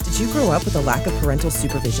you grow up with a lack of parental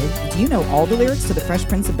supervision? Do you know all the lyrics to The Fresh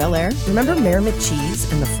Prince of Bel-Air? Remember Mayor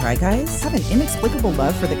McCheese and the Fry Guys? Have an inexplicable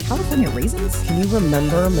love for the California Raisins? Can you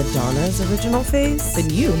remember Madonna's original face?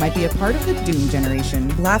 Then you might be a part of the Doom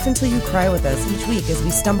generation. Laugh until you cry with us each week as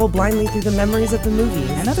we stumble blindly through the memories of the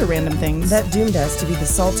movies and other random things that doomed us to be the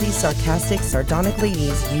salty, sarcastic, sardonic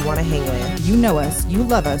ladies you want to hang with. You know us, you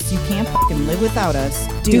love us, you can't fucking live without us.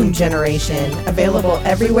 Doom Generation, available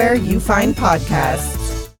everywhere you find podcasts.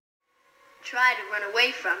 Tried to run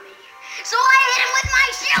away from me, so I hit him with my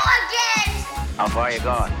shoe again! How far you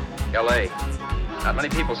going? L.A. Not many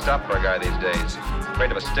people stop for a guy these days.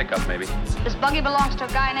 Afraid of a stick-up, maybe. This buggy belongs to a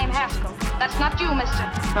guy named Herschell. That's not you, mister.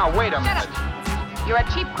 Now, wait a minute. Shut up. You're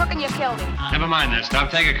a cheap crook and you killed him. Never mind that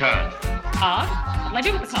stuff. Take a car. Car? What do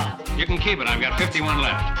I do with the car? You can keep it. I've got 51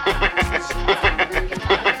 left.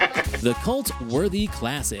 The CultWorthy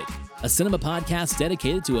Classic, a cinema podcast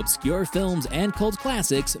dedicated to obscure films and cult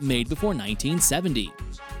classics made before 1970.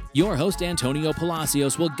 Your host, Antonio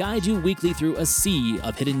Palacios, will guide you weekly through a sea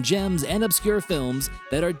of hidden gems and obscure films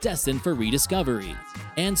that are destined for rediscovery.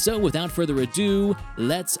 And so, without further ado,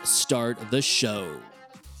 let's start the show.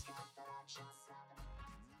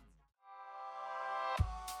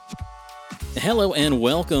 Hello and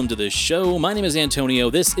welcome to the show. My name is Antonio.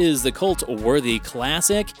 This is the CultWorthy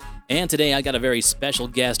Classic, and today I got a very special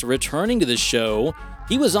guest returning to the show.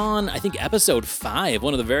 He was on, I think, episode 5,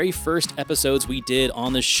 one of the very first episodes we did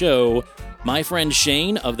on the show. My friend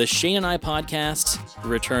Shane of the Shayne and I podcast,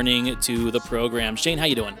 returning to the program. Shane, how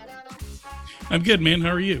you doing? I'm good, man. How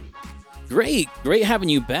are you? Great having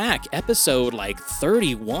you back. Episode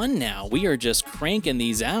 31 now. We are just cranking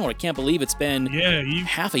these out. I can't believe it's been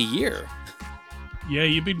half a year. Yeah,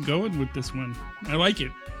 you've been going with this one. I like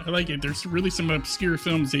it. There's really some obscure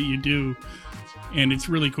films that you do, and it's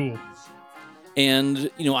really cool. And,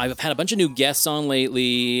 I've had a bunch of new guests on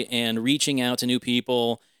lately and reaching out to new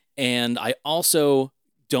people. And I also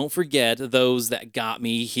don't forget those that got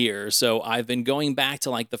me here. So I've been going back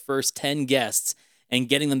to the first 10 guests and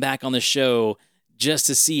getting them back on the show just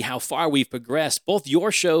to see how far we've progressed. Both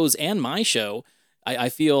your shows and my show, I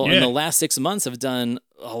feel in the last 6 months have done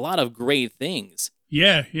a lot of great things.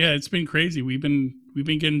 Yeah, it's been crazy. We've been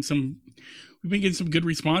getting some good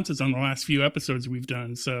responses on the last few episodes we've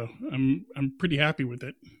done, so I'm pretty happy with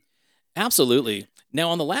it. Absolutely. Now,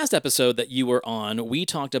 on the last episode that you were on, we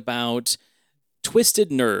talked about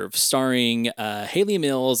Twisted Nerve, starring Haley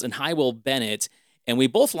Mills and Hywell Bennett, and we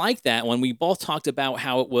both liked that one. We both talked about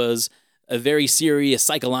how it was a very serious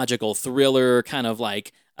psychological thriller, kind of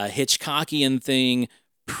like a Hitchcockian thing,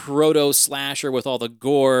 proto-slasher with all the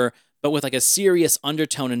gore, but with a serious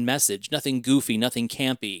undertone and message. Nothing goofy, nothing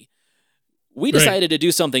campy. We decided to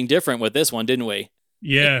do something different with this one, didn't we?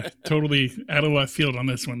 Yeah, totally out of left field on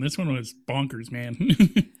this one. This one was bonkers, man.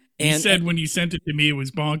 You said when you sent it to me it was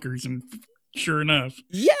bonkers, and sure enough.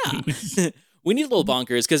 Yeah. We need a little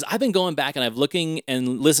bonkers, because I've been going back and I've looking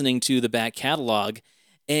and listening to the back catalog,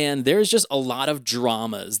 and there's just a lot of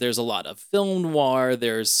dramas. There's a lot of film noir.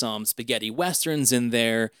 There's some spaghetti westerns in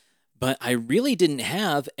there. But I really didn't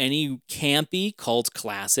have any campy cult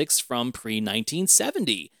classics from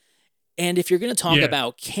pre-1970. And if you're going to talk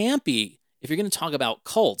about campy, if you're going to talk about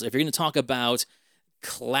cult, if you're going to talk about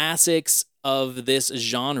classics of this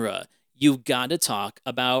genre, you've got to talk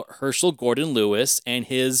about Herschell Gordon Lewis and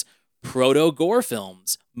his proto-gore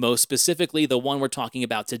films, most specifically the one we're talking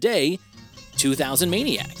about today, 2000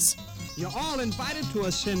 Maniacs. You're all invited to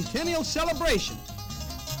a centennial celebration.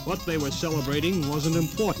 What they were celebrating wasn't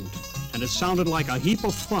important, and it sounded like a heap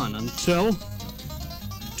of fun until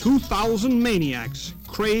 2000 maniacs,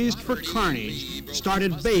 crazed for carnage,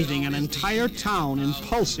 started bathing an entire town in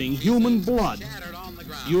pulsing human blood.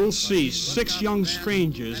 You'll see 6 young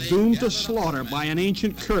strangers doomed to slaughter by an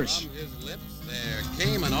ancient curse. There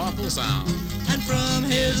came an awful sound. And from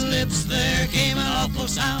his lips there came an awful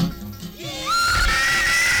sound.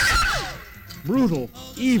 Brutal,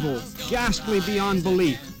 evil, ghastly beyond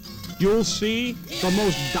belief. You'll see the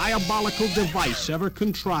most diabolical device ever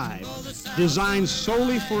contrived, designed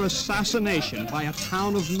solely for assassination by a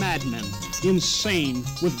town of madmen, insane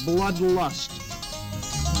with bloodlust.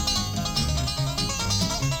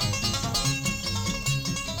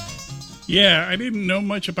 Yeah, I didn't know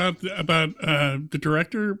much about the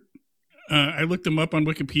director. I looked him up on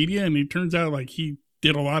Wikipedia, and it turns out he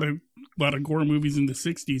did a lot of gore movies in the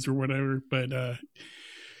 60s or whatever. But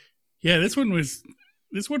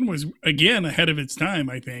this one was again ahead of its time,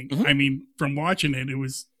 I think. Mm-hmm. I mean, from watching it, it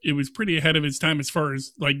was pretty ahead of its time as far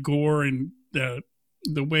as gore and the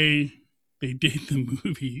way they did the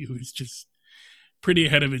movie. It was just pretty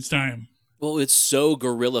ahead of its time. Well, it's so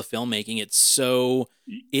guerrilla filmmaking. It's so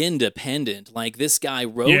independent. Like, this guy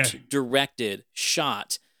wrote, directed,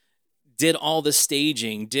 shot, did all the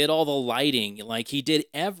staging, did all the lighting. Like, he did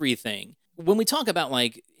everything. When we talk about,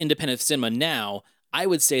 like, independent cinema now, I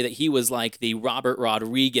would say that he was like the Robert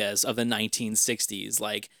Rodriguez of the 1960s.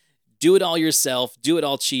 Like, do it all yourself, do it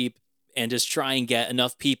all cheap, and just try and get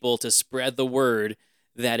enough people to spread the word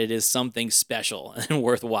that it is something special and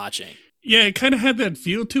worth watching. Yeah, it kind of had that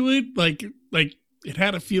feel to it. Like it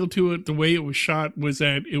had a feel to it. The way it was shot was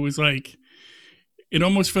that it was like, it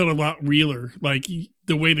almost felt a lot realer. Like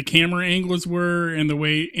the way the camera angles were and the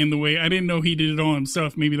way I didn't know he did it all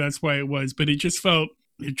himself. Maybe that's why it was, but it just felt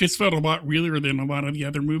a lot realer than a lot of the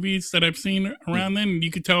other movies that I've seen around then. And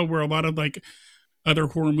you could tell where a lot of like other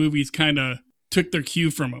horror movies kind of took their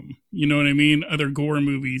cue from them. You know what I mean? Other gore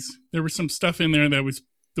movies. There was some stuff in there that was,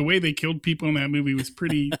 the way they killed people in that movie was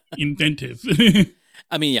pretty inventive.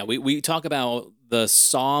 I mean, yeah, we talk about the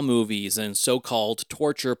Saw movies and so-called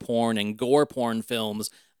torture porn and gore porn films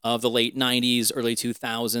of the late 90s, early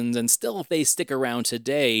 2000s, and still if they stick around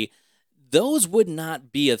today, those would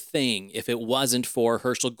not be a thing if it wasn't for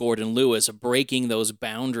Herschell Gordon Lewis breaking those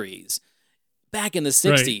boundaries. Back in the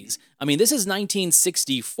 60s. Right. I mean, this is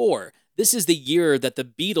 1964. This is the year that the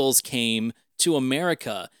Beatles came to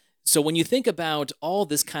America. So when you think about all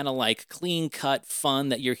this kind of like clean-cut fun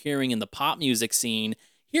that you're hearing in the pop music scene,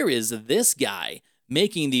 here is this guy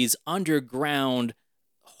making these underground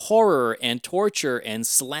horror and torture and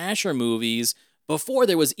slasher movies before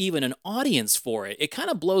there was even an audience for it. It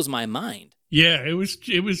kind of blows my mind. Yeah, it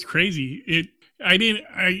was crazy.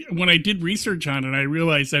 When I did research on it, I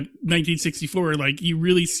realized that 1964, like, you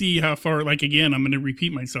really see how far, like, again, I'm going to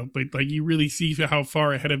repeat myself, but like, you really see how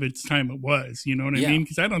far ahead of its time it was. You know what I mean?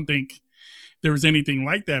 Because I don't think there was anything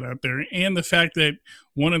like that out there. And the fact that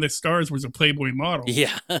one of the stars was a Playboy model.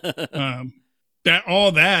 Yeah.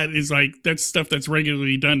 that is like, that's stuff that's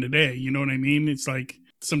regularly done today. You know what I mean? It's like,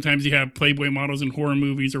 sometimes you have Playboy models in horror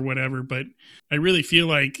movies or whatever, but I really feel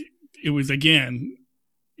like it was, again,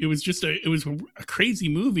 it was a crazy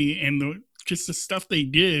movie, and the stuff they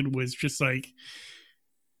did was just like, it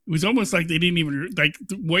was almost like they didn't even, like,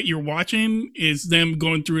 what you're watching is them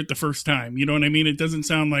going through it the first time. You know what I mean? It doesn't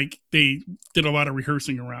sound like they did a lot of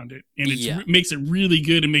rehearsing around it, and it makes it really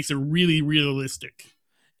good and makes it really realistic.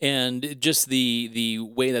 And just the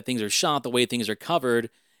way that things are shot, the way things are covered,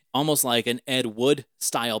 almost like an Ed Wood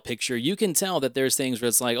style picture. You can tell that there's things where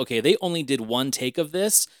it's like, okay, they only did one take of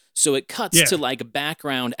this, so it cuts to like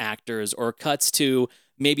background actors, or cuts to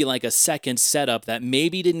maybe like a second setup that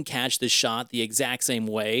maybe didn't catch the shot the exact same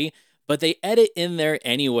way, but they edit in there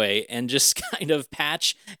anyway and just kind of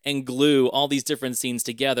patch and glue all these different scenes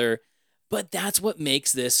together. But that's what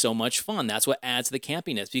makes this so much fun. That's what adds to the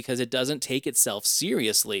campiness, because it doesn't take itself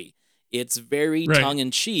seriously. It's very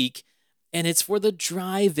tongue-in-cheek, and it's for the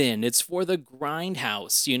drive-in. It's for the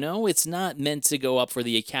grindhouse, you know? It's not meant to go up for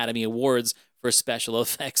the Academy Awards for special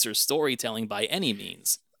effects or storytelling by any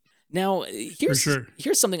means. Now, here's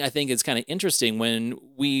something I think is kind of interesting. When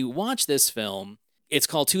we watch this film, it's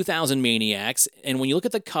called 2000 Maniacs, and when you look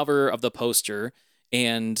at the cover of the poster,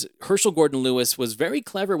 and Herschell Gordon Lewis was very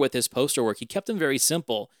clever with his poster work. He kept them very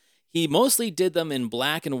simple. He mostly did them in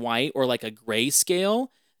black and white or like a grayscale,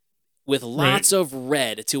 with lots of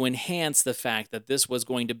red to enhance the fact that this was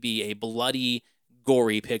going to be a bloody,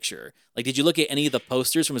 gory picture. Like, did you look at any of the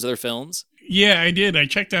posters from his other films? Yeah, I did. I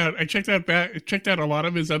checked out a lot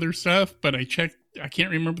of his other stuff, but I can't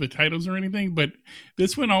remember the titles or anything, but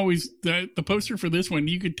this one always, the poster for this one,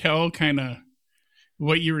 you could tell kind of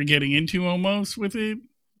what you were getting into almost with it.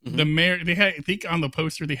 Mm-hmm. The mayor, I think on the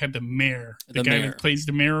poster they had the mayor, the guy that plays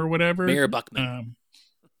the mayor or whatever. Mayor Buckman.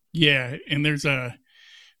 Yeah, and there's a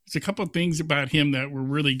couple of things about him that were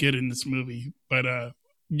really good in this movie, but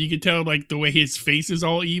you could tell, like, the way his face is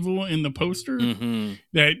all evil in the poster,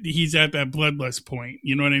 that he's at that bloodlust point.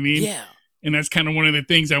 You know what I mean? Yeah. And that's kind of one of the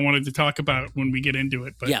things I wanted to talk about when we get into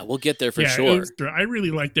it. But yeah, we'll get there for sure. I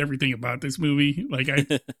really liked everything about this movie. Like,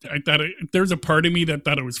 I thought there's a part of me that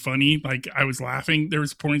thought it was funny. Like, I was laughing. There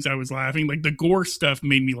was points I was laughing. Like, the gore stuff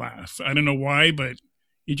made me laugh. I don't know why, but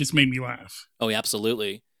it just made me laugh. Oh, yeah,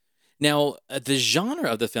 absolutely. Now, the genre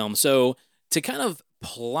of the film. So to kind of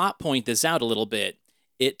plot point this out a little bit,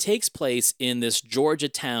 it takes place in this Georgia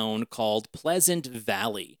town called Pleasant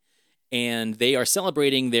Valley, and they are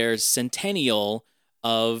celebrating their centennial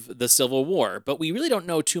of the Civil War. But we really don't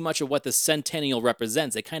know too much of what the centennial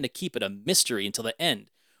represents. They kind of keep it a mystery until the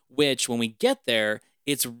end, which when we get there,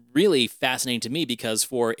 it's really fascinating to me, because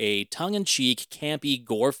for a tongue-in-cheek, campy,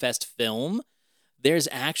 gore-fest film, there's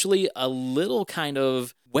actually a little kind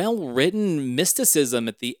of well-written mysticism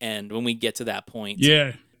at the end when we get to that point.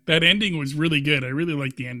 Yeah, that ending was really good. I really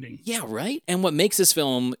liked the ending. Yeah, right? And what makes this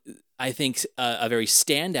film, I think, a very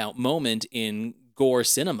standout moment in gore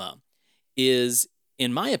cinema is,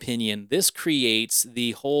 in my opinion, this creates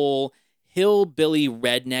the whole hillbilly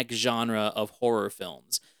redneck genre of horror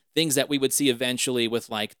films. Things that we would see eventually with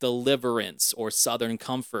like Deliverance or Southern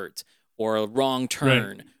Comfort or A Wrong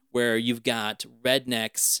Turn, right, where you've got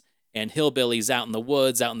rednecks and hillbillies out in the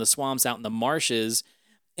woods, out in the swamps, out in the marshes.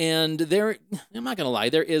 And there, I'm not going to lie,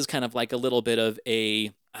 there is kind of like a little bit of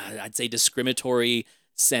a, I'd say, discriminatory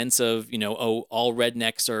sense of, oh, all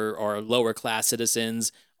rednecks are lower class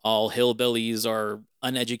citizens, all hillbillies are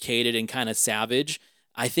uneducated and kind of savage.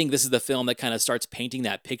 I think this is the film that kind of starts painting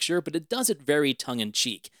that picture, but it does it very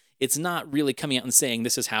tongue-in-cheek. It's not really coming out and saying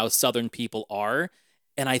this is how Southern people are,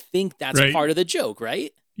 and I think that's right, part of the joke,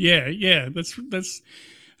 right? Yeah.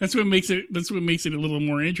 That's what makes it. That's what makes it a little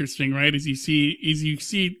more interesting, right? As you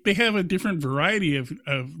see, they have a different variety of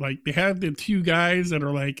like, they have the two guys that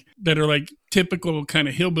are like typical kind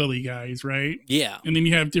of hillbilly guys, right? Yeah. And then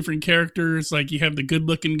you have different characters. Like you have the good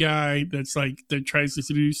looking guy that tries to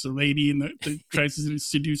seduce the lady, and that tries to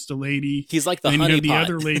seduce the lady. He's like the honeypot. honey And you have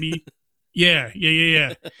the other lady.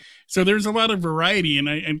 Yeah. So there's a lot of variety, and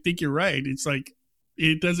I think you're right. It's like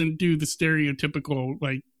it doesn't do the stereotypical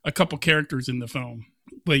like a couple characters in the film.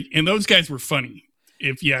 Like, and those guys were funny,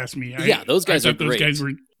 if you ask me. Yeah, those guys are great. Those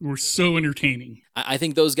guys were so entertaining. I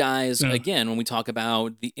think those guys, again, when we talk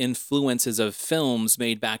about the influences of films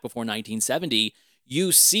made back before 1970,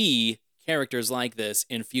 you see characters like this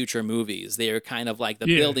in future movies. They are kind of like the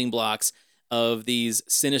building blocks of these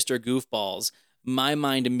sinister goofballs. My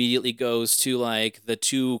mind immediately goes to like the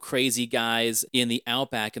two crazy guys in the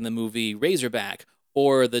Outback in the movie Razorback,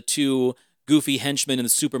 or the two goofy henchmen in the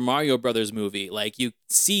Super Mario Brothers movie. Like, you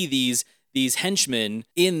see these henchmen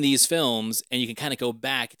in these films, and you can kind of go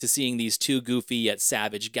back to seeing these two goofy yet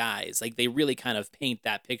savage guys. Like, they really kind of paint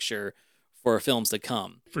that picture for films to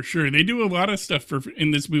come. For sure. They do a lot of stuff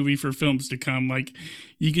in this movie for films to come. Like,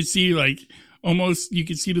 you can see almost you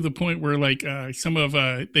can see to the point where like some of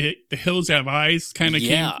the Hills Have Eyes kind of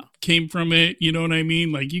came from it. You know what I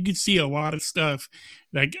mean? Like, you could see a lot of stuff.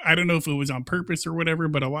 Like, I don't know if it was on purpose or whatever,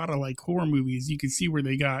 but a lot of like horror movies, you can see where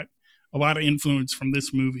they got a lot of influence from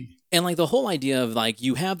this movie. And like the whole idea of like,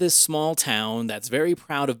 you have this small town that's very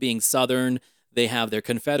proud of being Southern. They have their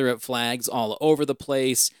Confederate flags all over the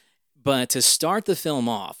place. But to start the film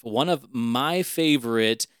off, one of my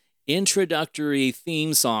favorite introductory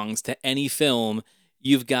theme songs to any film,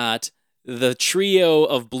 you've got the trio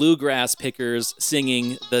of bluegrass pickers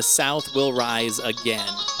singing "The South Will Rise Again."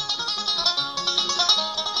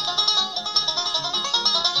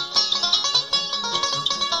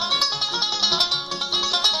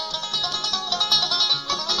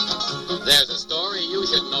 There's a story you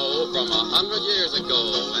should know from 100 years ago,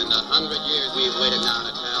 and 100 years we've waited now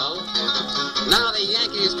to tell. Now the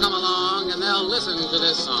Yankees come along, and they'll listen to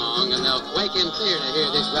this song, and they'll quake in fear to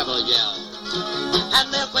hear this rebel yell.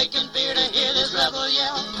 And they'll quake in fear to hear this rebel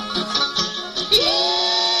yell. Yeah!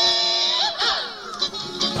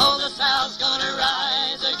 Oh, the South's gonna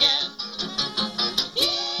rise again.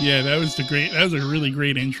 Yeah, that was a really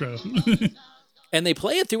great intro. And they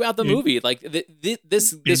play it throughout the movie. Like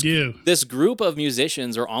this group of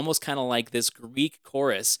musicians are almost kind of like this Greek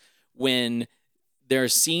chorus when there are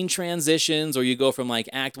scene transitions, or you go from like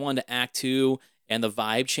Act 1 to Act 2 and the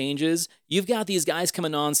vibe changes. You've got these guys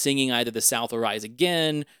coming on singing either "The South Will Rise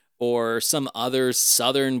Again" or some other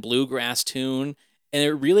Southern bluegrass tune. And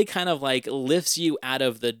it really kind of like lifts you out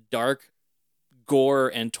of the dark gore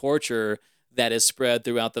and torture that is spread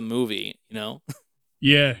throughout the movie, you know?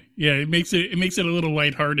 Yeah, it makes it a little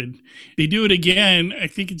lighthearted. They do it again. I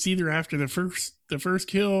think it's either after the first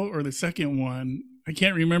kill or the second one. I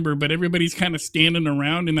can't remember, but everybody's kind of standing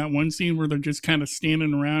around in that one scene where they're just kind of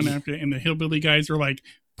standing around after, and the hillbilly guys are like,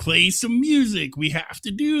 "Play some music. We have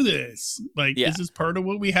to do this. Like, this is part of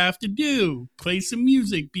what we have to do. Play some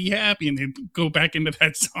music. Be happy." And they go back into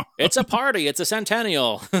that song. It's a party. It's a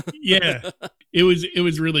centennial. Yeah. It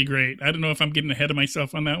was really great. I don't know if I'm getting ahead of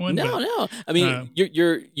myself on that one. No. I mean,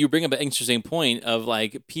 you bring up an interesting point of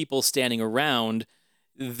like people standing around.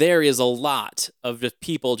 There is a lot of just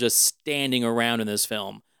people just standing around in this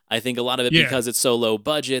film. I think a lot of it because it's so low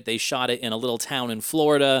budget. They shot it in a little town in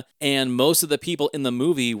Florida, and most of the people in the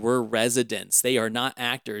movie were residents. They are not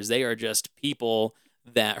actors. They are just people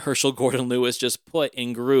that Herschell Gordon Lewis just put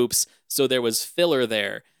in groups, so there was filler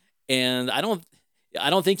there. And I don't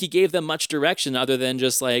think he gave them much direction other than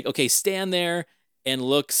just like, okay, stand there and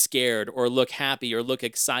look scared or look happy or look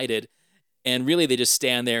excited. And really they just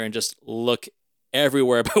stand there and just look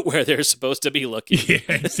everywhere but where they're supposed to be looking. Yeah,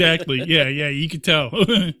 exactly. Yeah, you could tell.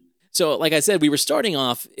 So, like I said, we were starting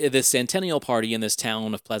off this centennial party in this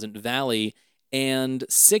town of Pleasant Valley, and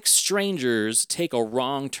 6 strangers take a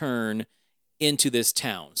wrong turn into this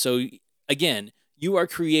town. So, again, you are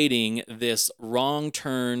creating this wrong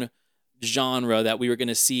turn genre that we were going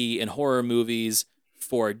to see in horror movies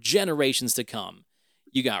for generations to come.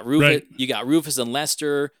 You got Rufus and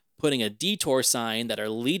Lester putting a detour sign that are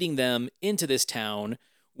leading them into this town,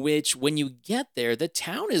 which when you get there, the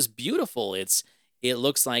town is beautiful. It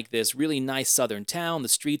looks like this really nice southern town. The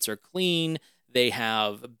streets are clean. They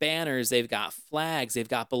have banners. They've got flags. They've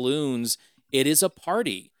got balloons. It is a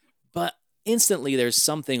party. But instantly there's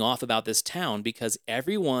something off about this town because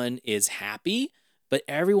everyone is happy, but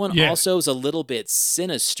everyone also is a little bit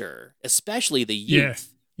sinister, especially the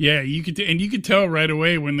youth. Yeah, you could tell right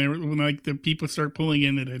away when like the people start pulling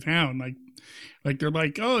into the town, like they're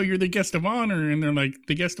like, "Oh, you're the guest of honor," and they're like,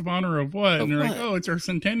 "The guest of honor of what?" And they're like, "Oh, it's our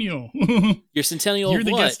centennial." Your centennial. You're of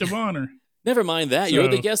the what? Guest of honor. Never mind that. You're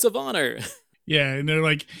the guest of honor. Yeah, and they're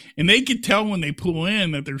like, and they could tell when they pull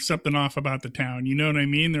in that there's something off about the town. You know what I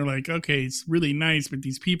mean? They're like, okay, it's really nice, but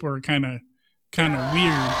these people are kind of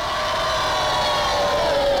weird.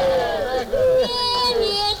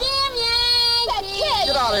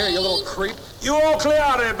 Get out of here, you little creep. You all clear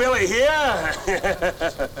out of here, Billy, here.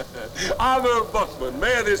 I'm Earl Buckman,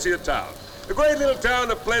 mayor of this here town. The great little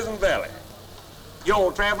town of Pleasant Valley. You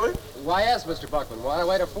all traveling? Why, yes, Mr. Buckman. Why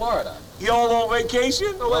away to Florida? You all on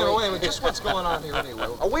vacation? Oh, wait a minute. Just what's going on here anyway?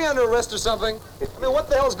 Are we under arrest or something? I mean, what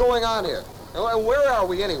the hell's going on here? And where are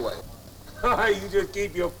we anyway? You just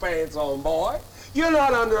keep your pants on, boy. You're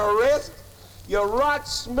not under arrest. You're right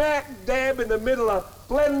smack dab in the middle of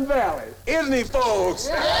Pleasant Valley. Isn't he, folks?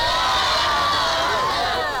 Yeah.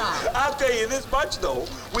 I'll tell you this much, though.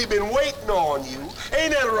 We've been waiting on you.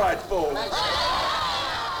 Ain't that right, folks?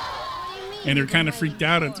 And they're kind of freaked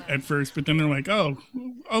out at first, but then they're like, oh,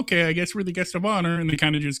 okay, I guess we're the guest of honor. And they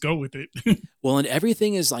kind of just go with it. Well, and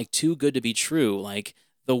everything is like too good to be true. Like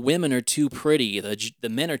the women are too pretty. The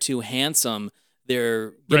men are too handsome.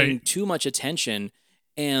 They're getting too much attention.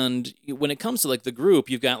 And when it comes to like the group,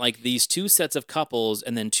 you've got like these 2 sets of couples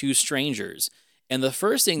and then 2 strangers. And the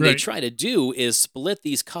first thing they try to do is split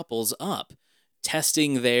these couples up,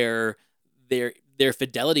 testing their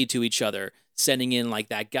fidelity to each other. Sending in like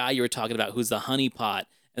that guy you were talking about who's the honeypot, and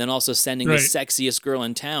then also sending the sexiest girl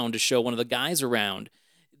in town to show one of the guys around.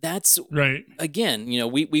 That's again,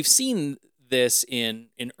 we've seen this in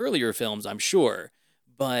earlier films, I'm sure,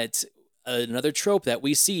 but another trope that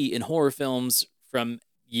we see in horror films from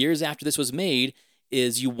years after this was made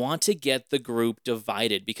is you want to get the group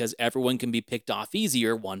divided because everyone can be picked off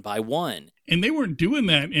easier one by one. And they weren't doing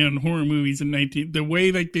that in horror movies in the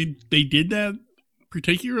way like they did that.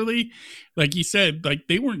 Particularly, like you said, like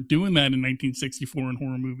they weren't doing that in 1964 in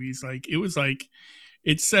horror movies. Like it was like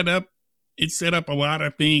it set up a lot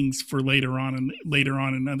of things for later on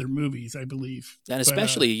in other movies, I believe. And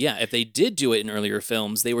especially, if they did do it in earlier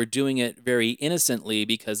films, they were doing it very innocently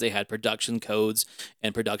because they had production codes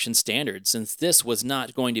and production standards. Since this was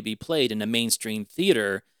not going to be played in a mainstream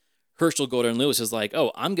theater, Herschell Gordon Lewis is like,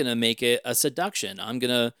 oh, I'm going to make it a seduction.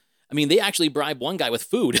 They actually bribe one guy with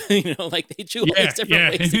food, like they do all these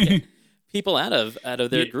different ways to get people out of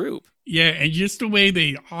their group. Yeah, and just the way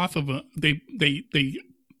they off them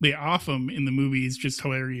in the movie is just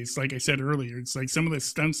hilarious. Like I said earlier, it's like some of the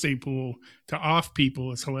stunts they pull to off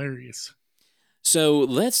people is hilarious. So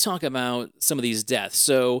let's talk about some of these deaths.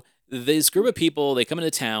 So this group of people, they come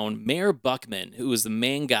into town. Mayor Buckman, who is the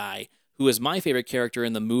main guy, who is my favorite character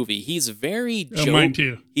in the movie. He's very mine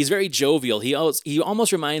too. He's very jovial. He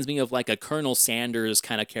almost reminds me of like a Colonel Sanders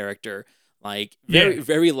kind of character, like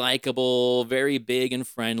very likable, very big and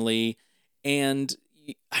friendly. And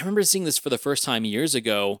I remember seeing this for the first time years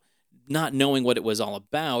ago, not knowing what it was all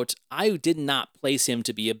about. I did not place him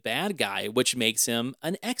to be a bad guy, which makes him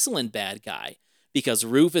an excellent bad guy. Because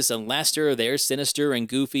Rufus and Lester, they're sinister and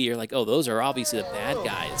goofy. You're like, oh, those are obviously the bad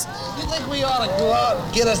guys. You think we ought to go out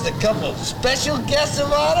and get us a couple of special guests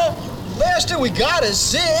of honor? Lester, we got a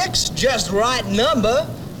 6, just right number.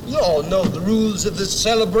 You all know the rules of this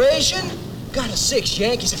celebration. Got a 6,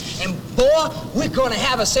 Yankees. And boy, we're gonna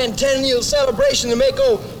have a centennial celebration to make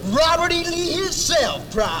old Robert E. Lee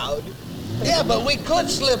himself proud. Yeah, but we could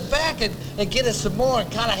slip back and get us some more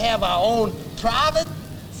and kind of have our own private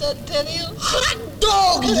centennial. Hot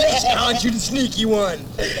dog! Yes, aren't you the sneaky one?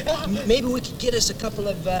 Maybe we could get us a couple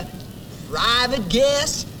of private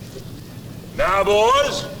guests. Now,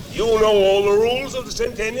 boys, you know all the rules of the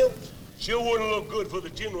centennial. Sure wouldn't look good for the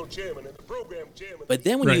general chairman and the program chairman. But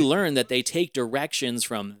then when you learn that they take directions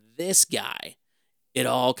from this guy, it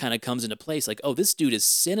all kind of comes into place. Like, oh, this dude is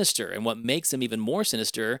sinister. And what makes him even more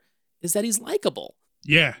sinister is that he's likable.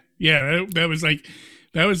 Yeah. That was like,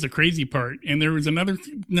 that was the crazy part. And there was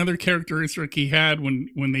another characteristic he had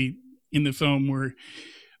when they, in the film, where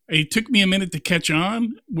it took me a minute to catch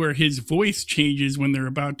on, where his voice changes when they're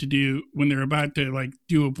about to do a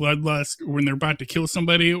bloodlust, or when they're about to kill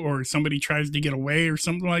somebody, or somebody tries to get away or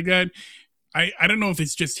something like that. I don't know if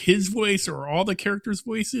it's just his voice or all the characters'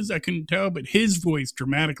 voices. I couldn't tell, but his voice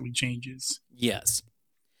dramatically changes. Yes.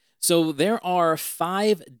 So there are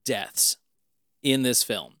 5 deaths in this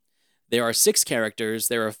film. There are 6 characters.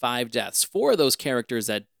 There are 5 deaths. 4 of those characters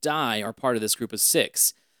that die are part of this group of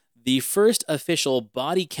 6. The first official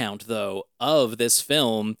body count, though, of this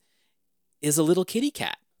film is a little kitty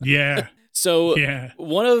cat. Yeah. So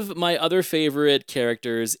one of my other favorite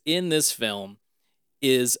characters in this film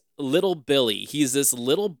is little Billy. He's this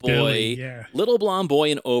little boy, little blonde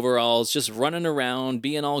boy in overalls, just running around,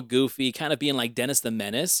 being all goofy, kind of being like Dennis the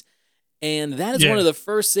Menace. And that is one of the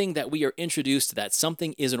first things that we are introduced to, that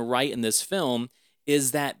something isn't right in this film,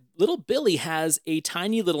 is that little Billy has a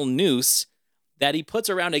tiny little noose that he puts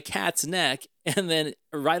around a cat's neck, and then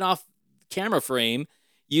right off camera frame,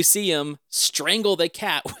 you see him strangle the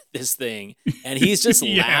cat with this thing, and he's just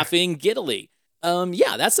laughing giddily.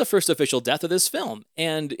 That's the first official death of this film,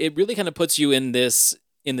 and it really kind of puts you in this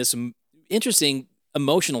interesting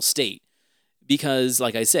emotional state, because,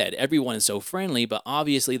 like I said, everyone is so friendly, but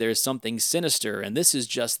obviously there's something sinister, and this is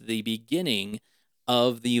just the beginning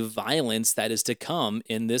of the violence that is to come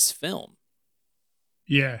in this film.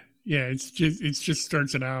 Yeah, it just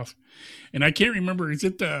starts it off, and I can't remember. Is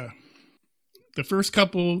it the first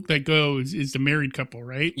couple that goes is the married couple,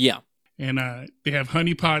 right? Yeah, and they have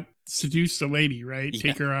Honeypot seduce the lady, right? Yeah.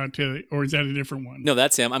 Take her out to, or is that a different one? No,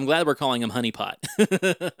 that's him. I'm glad we're calling him Honeypot.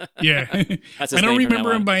 Yeah, that's I don't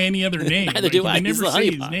remember him by any other name. Neither do I. They never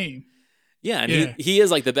say his name. Yeah, and he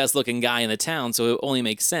is like the best looking guy in the town, so it only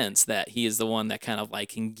makes sense that he is the one that kind of like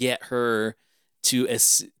can get her to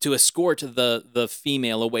escort the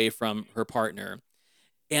female away from her partner.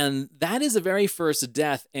 And that is the very first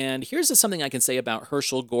death. And here's something I can say about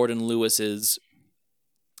Herschell Gordon Lewis's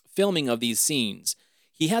filming of these scenes.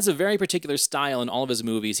 He has a very particular style in all of his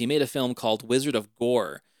movies. He made a film called Wizard of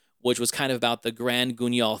Gore, which was kind of about the Grand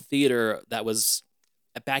Guignol Theater that was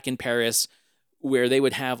back in Paris, where they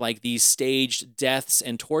would have like these staged deaths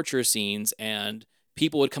and torture scenes, and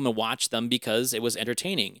people would come and watch them because it was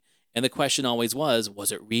entertaining. And the question always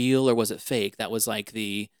was it real or was it fake? That was like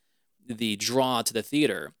the draw to the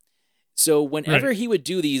theater. So whenever he would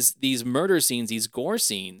do these murder scenes, these gore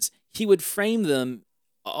scenes, he would frame them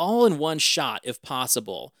all in one shot if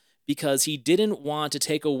possible, because he didn't want to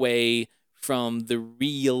take away from the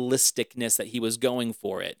realisticness that he was going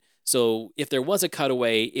for it. So if there was a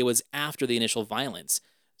cutaway, it was after the initial violence.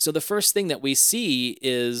 So the first thing that we see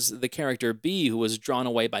is the character B, who was drawn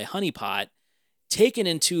away by Honeypot, taken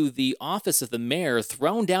into the office of the mayor,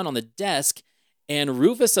 thrown down on the desk, and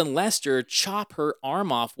Rufus and Lester chop her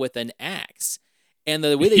arm off with an axe. And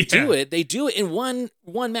the way they do it in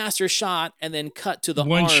one master shot, and then cut to the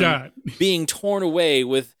arm being torn away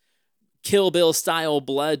with Kill Bill style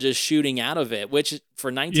blood just shooting out of it, which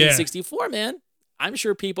for 1964, man, I'm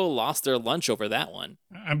sure people lost their lunch over that one.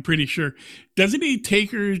 I'm pretty sure. Doesn't he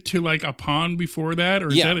take her to like a pond before that, or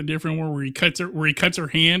is that a different one where he cuts her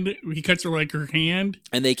hand? He cuts her like her hand,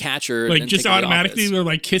 and they catch her like just automatically. They're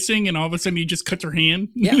like kissing, and all of a sudden he just cuts her hand.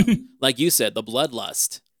 Yeah, like you said, the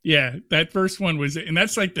bloodlust. Yeah, that first one was, and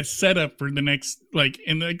that's like the setup for the next, like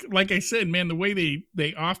I said, man, the way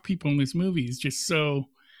they off people in this movie is just so,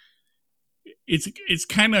 it's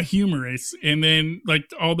kind of humorous. And then like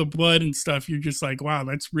all the blood and stuff, you're just like, wow,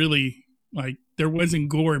 that's really, like, there wasn't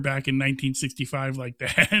gore back in 1965 like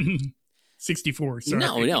that. 64,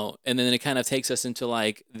 sorry. No. And then it kind of takes us into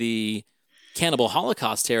like the Cannibal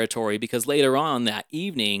Holocaust territory, because later on that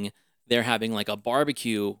evening, they're having like a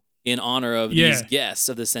barbecue in honor of these guests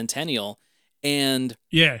of the centennial, and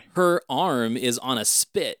her arm is on a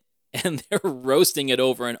spit, and they're roasting it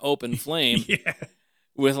over an open flame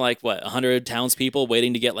with like 100 townspeople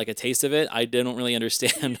waiting to get like a taste of it. I didn't really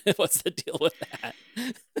understand what's the deal with that.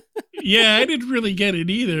 Yeah, I didn't really get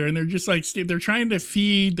it either, and they're just like they're trying to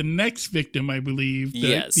feed the next victim, I believe,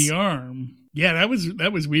 the arm. Yeah,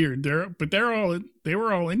 that was weird. They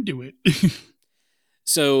were all into it.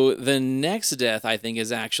 So the next death, I think,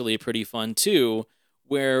 is actually pretty fun too,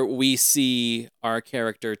 where we see our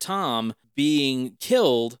character Tom being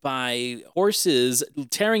killed by horses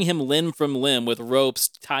tearing him limb from limb with ropes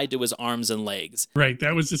tied to his arms and legs. Right,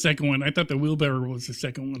 that was the second one. I thought the wheelbarrow was the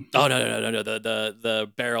second one. Oh no!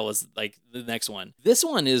 The barrel is like the next one. This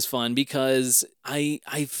one is fun because I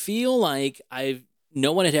feel like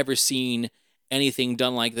no one had ever seen anything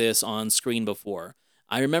done like this on screen before.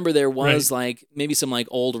 I remember there was like maybe some like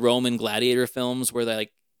old Roman gladiator films where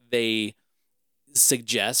they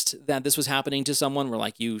suggest that this was happening to someone, where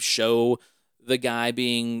like you show the guy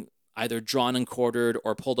being either drawn and quartered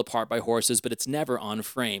or pulled apart by horses, but it's never on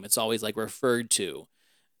frame. It's always like referred to.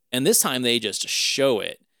 And this time they just show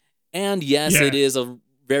it. And yes, it is a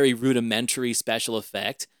very rudimentary special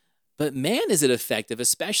effect, but man, is it effective,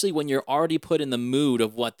 especially when you're already put in the mood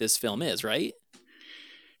of what this film is, right?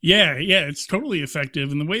 Yeah, it's totally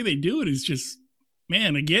effective. And the way they do it is just,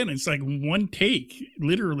 man, again, it's like one take.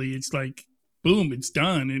 Literally, it's like, boom, it's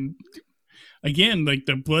done. And again, like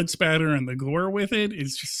the blood spatter and the gore with it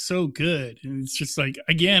is just so good. And it's just like,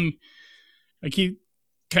 again, I keep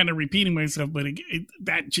kind of repeating myself, but it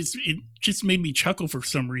just made me chuckle for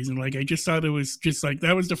some reason. Like I just thought it was just like,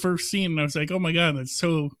 that was the first scene, and I was like, oh my god, it's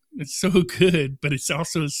so good, but it's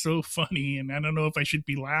also so funny, and I don't know if I should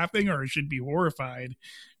be laughing or I should be horrified,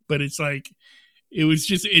 but it's like,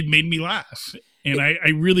 it made me laugh, and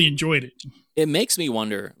I really enjoyed it. It makes me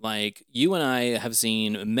wonder, like, you and I have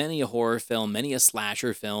seen many a horror film, many a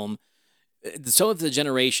slasher film. So of the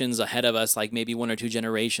generations ahead of us, like maybe one or two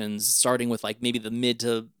generations, starting with like maybe the mid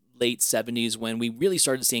to late 70s when we really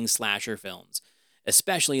started seeing slasher films,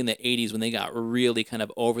 especially in the 80s when they got really kind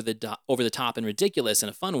of over the top and ridiculous in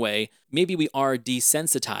a fun way. Maybe we are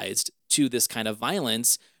desensitized to this kind of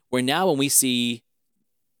violence, where now when we see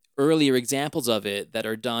earlier examples of it that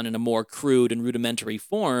are done in a more crude and rudimentary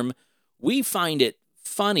form, we find it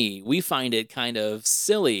funny. We find it kind of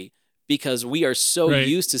silly, because we are so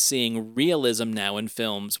used to seeing realism now in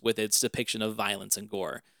films with its depiction of violence and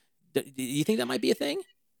gore. Do you think that might be a thing?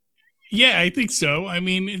 Yeah, I think so. I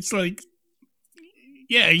mean, it's like,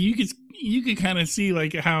 yeah, you could kind of see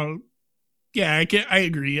like how, yeah, I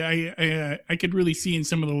agree. I could really see in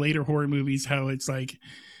some of the later horror movies how it's like,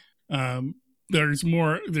 there's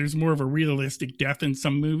more of a realistic death in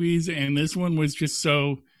some movies, and this one was just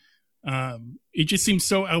so, it just seems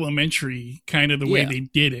so elementary, kind of the way they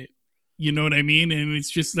did it. You know what I mean? And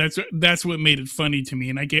it's just, that's what made it funny to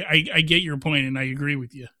me. And I get your point, and I agree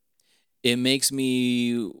with you. It makes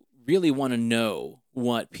me really want to know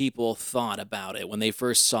what people thought about it when they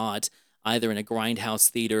first saw it, either in a grindhouse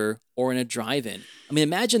theater or in a drive-in. I mean,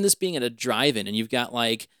 imagine this being at a drive-in, and you've got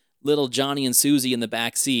like little Johnny and Susie in the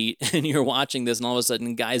back seat, and you're watching this, and all of a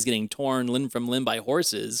sudden guys getting torn limb from limb by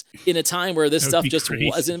horses in a time where this stuff just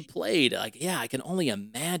wasn't played. Like, yeah, I can only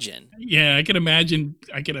imagine. Yeah, I could imagine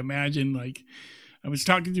like, I was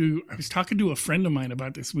talking to a friend of mine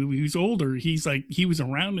about this movie who's older. He's like, he was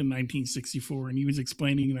around in 1964, and he was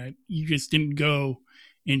explaining that you just didn't go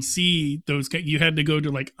and see those. You had to go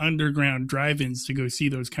to like underground drive-ins to go see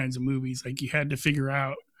those kinds of movies. Like, you had to figure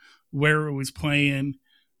out where it was playing.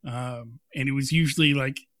 And it was usually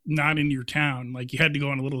like not in your town. Like, you had to go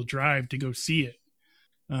on a little drive to go see it.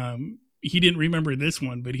 He didn't remember this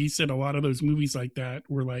one, but he said a lot of those movies like that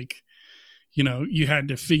were like, you know, you had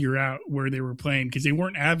to figure out where they were playing because they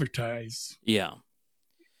weren't advertised. Yeah.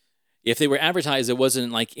 If they were advertised, it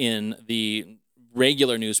wasn't like in the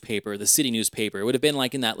regular newspaper, the city newspaper. It would have been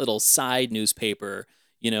like in that little side newspaper,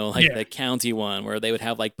 you know, like the county one, where they would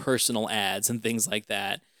have like personal ads and things like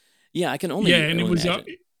that. Yeah, I can only and it was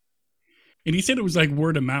imagine. And he said it was like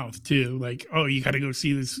word of mouth too. Like, oh, you got to go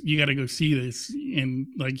see this. You got to go see this. And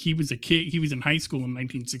like, he was a kid. He was in high school in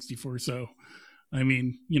 1964. So, I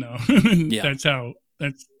mean, you know, you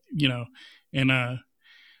know, and I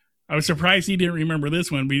was surprised he didn't remember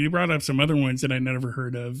this one, but he brought up some other ones that I never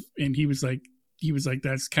heard of. And he was like,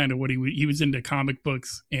 that's kind of what he was into, comic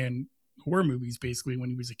books and horror movies basically when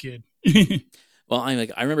he was a kid. Well,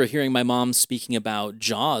 I remember hearing my mom speaking about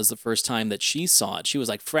Jaws the first time that she saw it. She was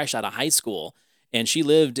like fresh out of high school, and she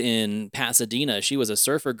lived in Pasadena. She was a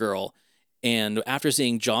surfer girl. And after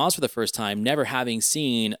seeing Jaws for the first time, never having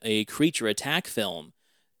seen a creature attack film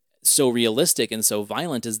so realistic and so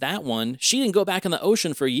violent as that one, she didn't go back in the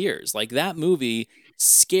ocean for years. Like, that movie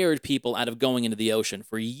scared people out of going into the ocean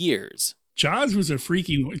for years. Jaws was a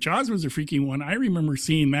freaky one. I remember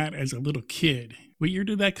seeing that as a little kid. What year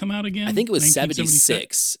did that come out again? I think it was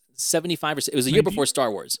 76, 75, or it was a year before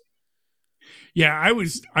Star Wars. Yeah,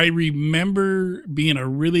 I remember being a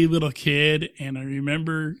really little kid, and I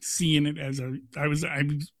remember seeing it I was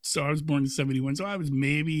born in 71, so I was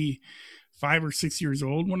maybe 5 or 6 years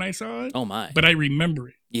old when I saw it. Oh my. But I remember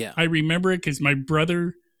it. Yeah. I remember it because my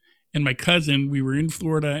brother and my cousin, we were in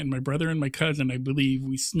Florida, and my brother and my cousin, I believe,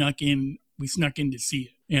 we snuck in to see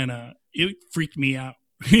it, and it freaked me out.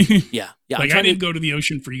 Yeah. Like I didn't go to the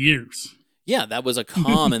ocean for years. Yeah, that was a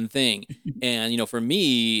common thing. And, for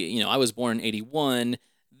me, I was born in 81.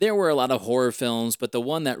 There were a lot of horror films, but the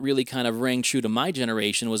one that really kind of rang true to my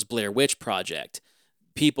generation was Blair Witch Project.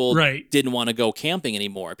 People didn't want to go camping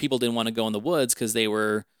anymore. People didn't want to go in the woods because they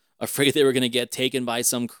were afraid they were going to get taken by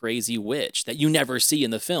some crazy witch that you never see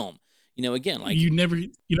in the film. Again, like you never,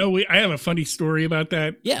 I have a funny story about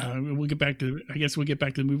that. Yeah. We'll get back to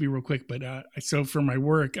the movie real quick. But so for my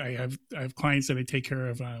work, I have clients that I take care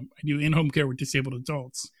of. I do in-home care with disabled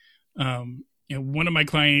adults. One of my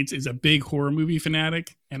clients is a big horror movie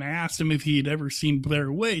fanatic, and I asked him if he had ever seen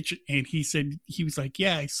Blair Witch, and he said, he was like,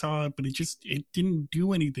 yeah, I saw it, but it didn't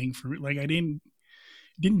do anything for me. Like it didn't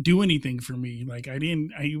do anything for me. Like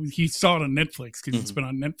he saw it on Netflix because it's been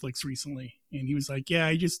on Netflix recently. And he was like, yeah,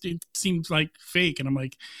 it seems like fake. And I'm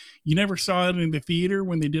like, you never saw it in the theater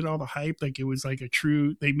when they did all the hype? Like it was like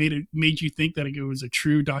they made you think that it was a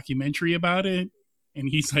true documentary about it. And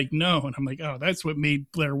he's like, no. And I'm like, oh, that's what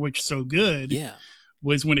made Blair Witch so good. Yeah.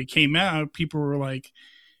 Was when it came out, people were like,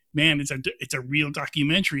 man, it's a real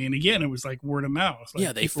documentary. And again, it was like word of mouth. Like,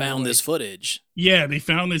 yeah, they found this footage. Yeah, they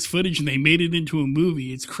found this footage and they made it into a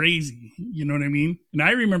movie. It's crazy. You know what I mean? And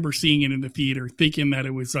I remember seeing it in the theater thinking that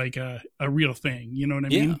it was like a real thing. You know what I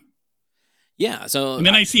mean? Yeah. So and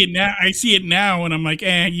then I see it now and I'm like,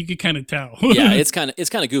 you could kind of tell. Yeah, it's kind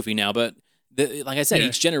of goofy now, but like I said,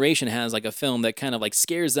 each generation has like a film that kind of like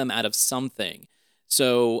scares them out of something.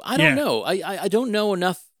 So I don't know. I don't know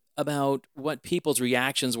enough about what people's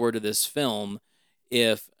reactions were to this film,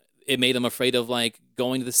 if it made them afraid of like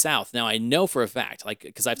going to the South. Now I know for a fact, like,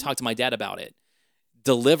 because I've talked to my dad about it,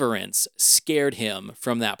 Deliverance scared him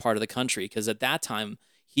from that part of the country, because at that time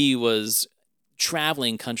he was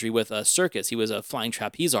traveling country with a circus. He was a flying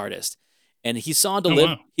trapeze artist, and he saw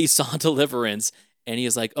Deliverance, and he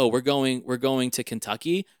was like, oh, we're going to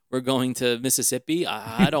Kentucky. We're going to Mississippi.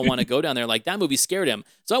 I don't want to go down there. Like, that movie scared him.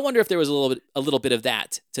 So I wonder if there was a little bit of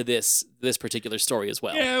that to this particular story as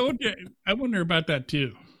well. Yeah, I wonder about that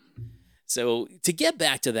too. So to get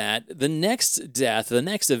back to that, the next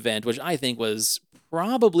event, which I think was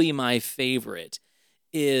probably my favorite,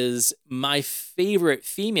 is my favorite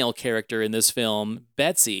female character in this film,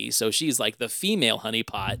 Betsy. So she's like the female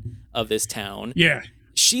honeypot of this town. Yeah.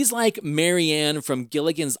 She's like Marianne from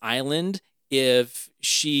Gilligan's Island if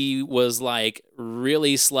she was like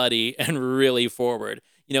really slutty and really forward.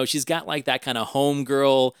 She's got like that kind of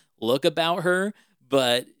homegirl look about her,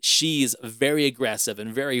 but she's very aggressive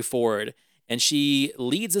and very forward. And she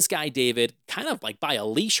leads this guy, David, kind of like by a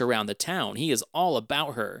leash around the town. He is all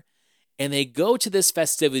about her. And they go to this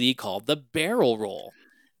festivity called the barrel roll.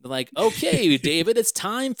 They're like, okay, David, it's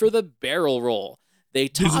time for the barrel roll.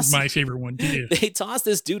 This is my favorite one too. They toss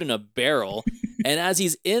this dude in a barrel, and as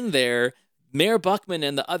he's in there, Mayor Buckman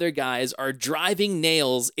and the other guys are driving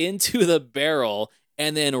nails into the barrel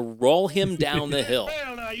and then roll him down the hill.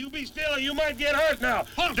 Hell, now, you be still, you might get hurt now.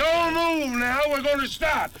 Don't move now, we're going to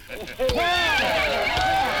start.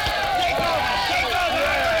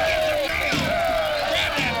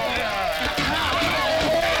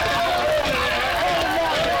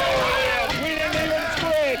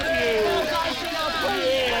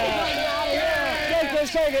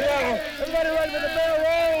 Take it now. Everybody ready for the barrel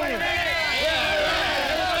roll? Here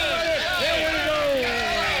we go.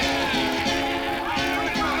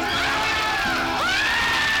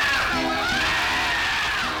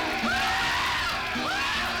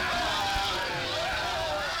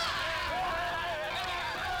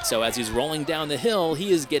 So as he's rolling down the hill,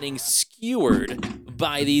 he is getting skewered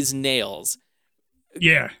by these nails.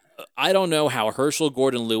 Yeah. I don't know how Herschell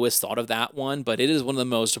Gordon Lewis thought of that one, but it is one of the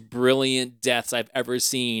most brilliant deaths I've ever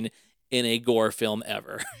seen in a gore film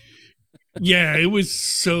ever. Yeah, I thought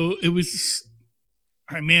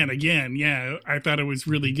it was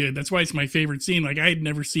really good. That's why it's my favorite scene. Like, I had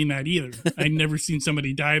never seen that either. I'd never seen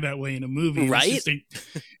somebody die that way in a movie. Right? And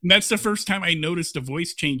that's the first time I noticed a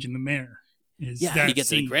voice change in the mayor. He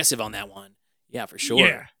gets aggressive on that one. Yeah, for sure.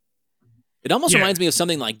 Yeah. It almost reminds me of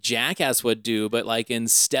something like Jackass would do, but like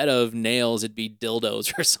instead of nails, it'd be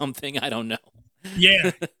dildos or something. I don't know. Yeah,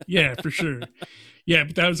 for sure. Yeah,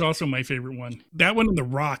 but that was also my favorite one. That one and the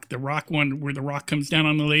Rock one where the Rock comes down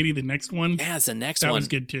on the lady, the next one. Yeah, it's the next one. That was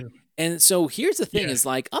good too. And so here's the thing is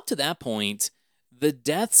like up to that point, the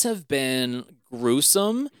deaths have been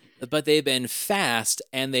gruesome, but they've been fast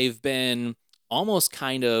and they've been almost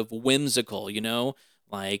kind of whimsical,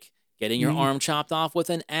 like getting your arm chopped off with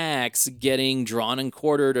an axe, getting drawn and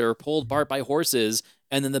quartered or pulled apart by horses,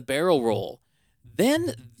 and then the barrel roll.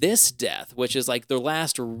 Then this death, which is like the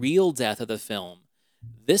last real death of the film,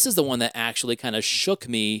 this is the one that actually kind of shook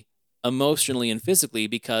me emotionally and physically,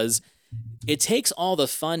 because it takes all the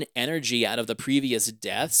fun energy out of the previous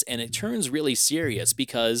deaths and it turns really serious,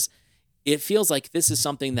 because it feels like this is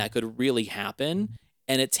something that could really happen,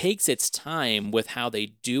 and it takes its time with how they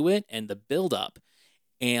do it and the build-up.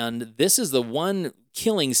 And this is the one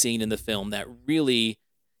killing scene in the film that really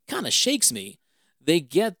kind of shakes me. They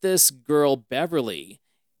get this girl, Beverly,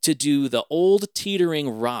 to do the old teetering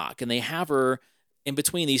rock, and they have her in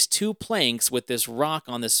between these two planks with this rock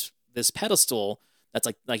on this pedestal that's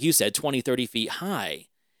like you said, 20, 30 feet high.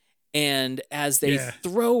 And as they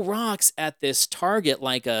throw rocks at this target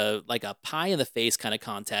like a pie in the face kind of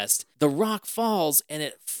contest, the rock falls and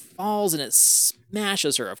it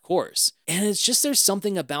smashes her, of course. And it's just, there's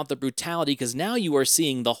something about the brutality, because now you are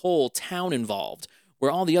seeing the whole town involved, where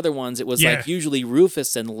all the other ones, it was like usually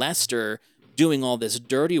Rufus and Lester doing all this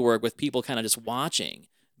dirty work with people kind of just watching.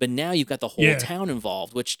 But now you've got the whole town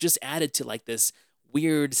involved, which just added to like this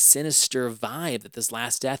weird, sinister vibe that this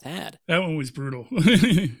last death had. That one was brutal.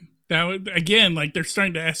 That again, like they're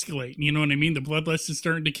starting to escalate. You know what I mean? The bloodlust is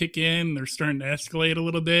starting to kick in. They're starting to escalate a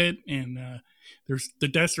little bit, and the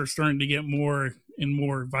deaths are starting to get more and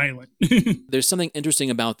more violent. There's something interesting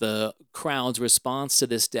about the crowd's response to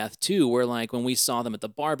this death too, where like when we saw them at the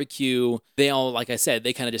barbecue, they all, like I said,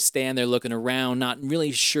 they kind of just stand there looking around, not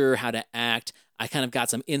really sure how to act. I kind of got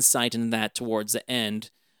some insight into that towards the end.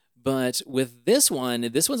 But with this one's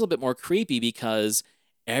a little bit more creepy, because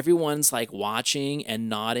everyone's like watching and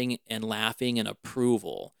nodding and laughing in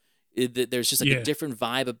approval. There's just like a different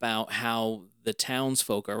vibe about how the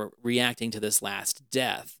townsfolk are reacting to this last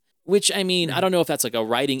death. Which, I mean, I don't know if that's like a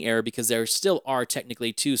writing error, because there still are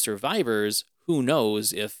technically two survivors. Who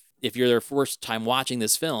knows if you're their first time watching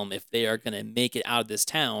this film, if they are going to make it out of this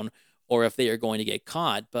town or if they are going to get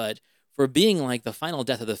caught. But for being like the final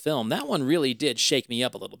death of the film, that one really did shake me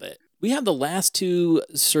up a little bit. We have the last two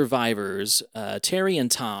survivors, Terry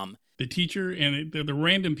and Tom. The teacher and the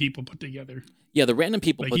random people put together. Yeah, the random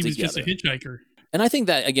people put together. He was just a hitchhiker. And I think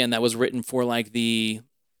that, again, that was written for like the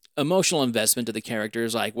emotional investment of the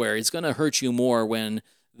characters, like where it's going to hurt you more when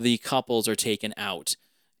the couples are taken out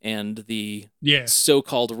and the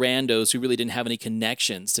so-called randos who really didn't have any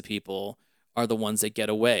connections to people are the ones that get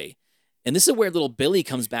away. And this is where little Billy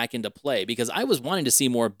comes back into play, because I was wanting to see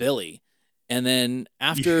more Billy. And then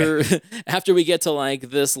after we get to like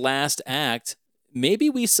this last act, maybe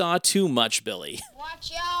we saw too much Billy.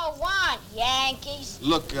 What y'all want, Yankees?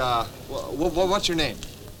 Look, what's your name?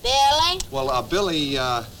 Billy? Well, Billy,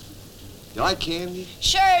 you like candy?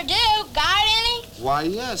 Sure do. Got any? Why,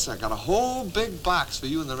 yes. I got a whole big box for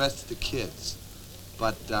you and the rest of the kids.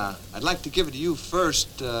 But I'd like to give it to you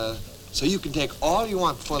first, so you can take all you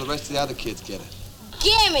want before the rest of the other kids get it.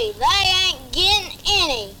 Gimme. They ain't getting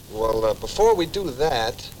any. Well, before we do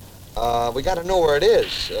that, we got to know where it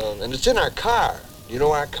is. And it's in our car. You know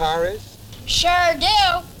where our car is? Sure do.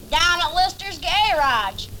 Down at Lister's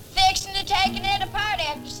garage. Fixing to take it apart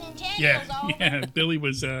after Centennial's over. Yeah.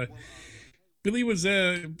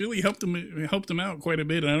 Billy helped him out quite a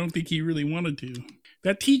bit. I don't think he really wanted to.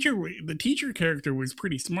 The teacher character was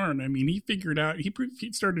pretty smart. I mean, he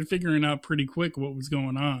started figuring out pretty quick what was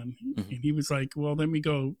going on. Mm-hmm. And he was like, well, let me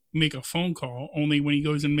go make a phone call. Only when he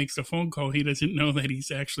goes and makes the phone call, he doesn't know that he's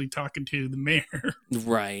actually talking to the mayor.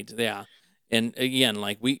 Right. Yeah. And again,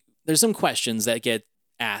 like there's some questions that get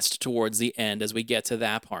asked towards the end as we get to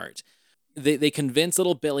that part. They convince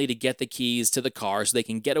little Billy to get the keys to the car so they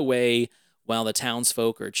can get away while the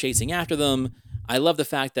townsfolk are chasing after them. I love the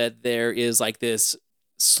fact that there is like this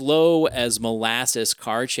slow as molasses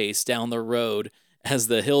car chase down the road as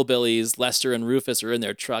the hillbillies, Lester and Rufus, are in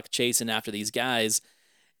their truck chasing after these guys.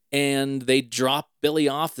 And they drop Billy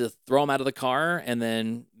off to throw him out of the car and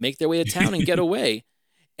then make their way to town and get away.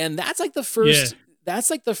 And that's like the first... Yeah.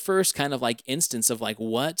 That's like the first kind of like instance of like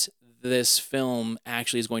what this film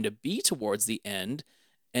actually is going to be towards the end.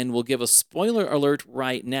 And we'll give a spoiler alert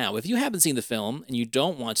right now. If you haven't seen the film and you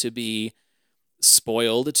don't want to be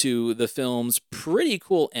spoiled to the film's pretty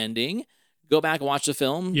cool ending, go back and watch the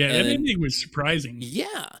film. Yeah, that ending was surprising.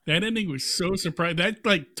 Yeah. That ending was so surprising. That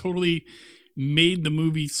like totally made the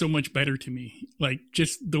movie so much better to me. Like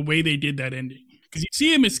just the way they did that ending. Because you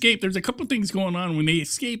see him escape. There's a couple things going on when they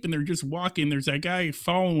escape and they're just walking. There's that guy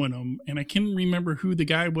following them, and I can't remember who the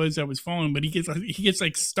guy was that was following, but he gets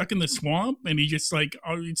like stuck in the swamp, and he just like,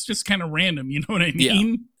 it's just kind of random. You know what I mean?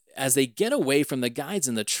 Yeah. As they get away from the guys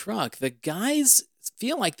in the truck, the guys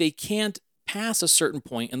feel like they can't pass a certain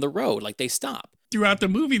point in the road. Like they stop. throughout the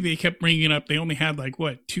movie, they kept bringing it up. They only had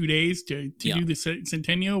 2 days to do the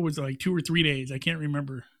centennial. Was it 2 or 3 days? I can't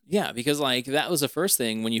remember. Yeah, because that was the first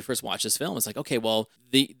thing when you first watch this film. It's like, okay, well,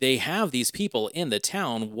 they have these people in the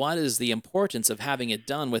town. What is the importance of having it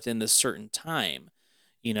done within this certain time?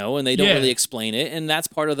 And they don't really explain it, and that's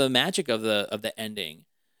part of the magic of the ending.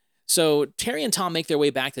 So Terry and Tom make their way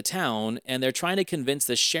back to town, and they're trying to convince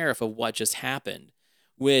the sheriff of what just happened,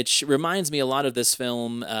 which reminds me a lot of this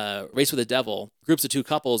film, Race with the Devil. Groups of two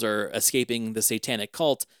couples are escaping the satanic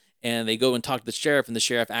cult, and they go and talk to the sheriff, and the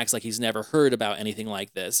sheriff acts like he's never heard about anything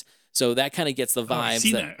like this. So that kind of gets the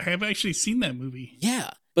vibes. I have actually seen that movie.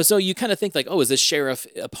 Yeah. But so you kind of think is this sheriff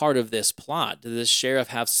a part of this plot? Does this sheriff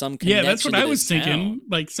have some connection? Yeah, that's what I was thinking.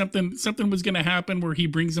 Town? Something was going to happen where he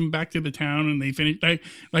brings them back to the town and they finish. I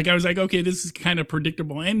was like, okay, this is kind of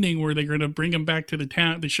predictable ending where they're going to bring him back to the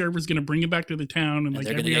town. The sheriff is going to bring him back to the town and like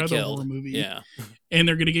every other horror movie. Yeah. And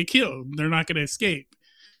they're going to get killed. They're not going to escape.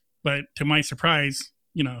 But to my surprise,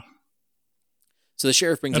 So the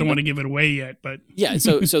sheriff brings. I don't want to give it away yet, but yeah.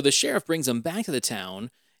 So the sheriff brings them back to the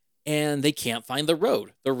town, and they can't find the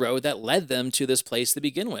road that led them to this place to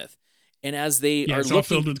begin with. And as they are all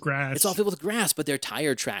filled with grass. It's all filled with grass, but their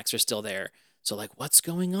tire tracks are still there. So what's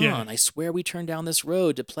going on? Yeah. I swear we turned down this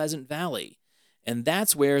road to Pleasant Valley, and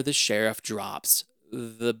that's where the sheriff drops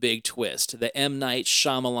the big twist, the M. Night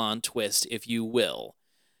Shyamalan twist, if you will.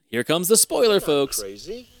 Here comes the spoiler, folks.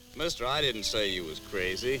 Crazy. Mister, I didn't say you was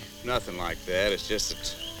crazy. Nothing like that. It's just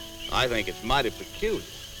that I think it's mighty peculiar.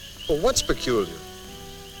 Well, what's peculiar?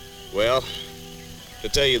 Well, to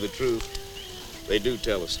tell you the truth, they do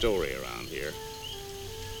tell a story around here.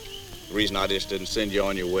 The reason I just didn't send you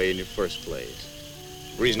on your way in your first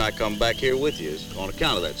place. The reason I come back here with you is on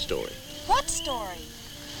account of that story. What story?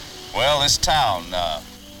 Well, this town,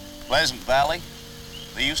 Pleasant Valley,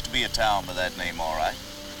 there used to be a town by that name, all right.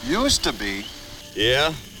 Used to be?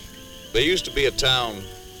 Yeah. There used to be a town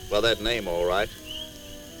by that name, all right.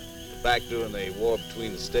 Back during the war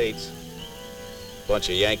between the states, a bunch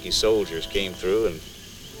of Yankee soldiers came through and,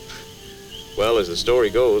 well, as the story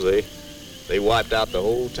goes, they wiped out the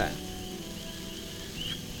whole town.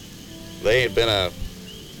 There ain't been a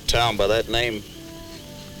town by that name,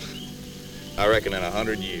 I reckon, in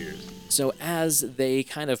 100 years. So as they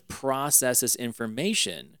kind of process this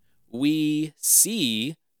information, we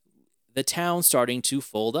see the town starting to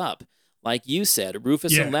fold up. Like you said,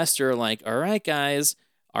 Rufus and Lester are like, all right, guys,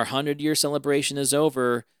 our 100-year celebration is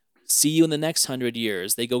over. See you in the next 100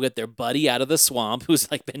 years. They go get their buddy out of the swamp who's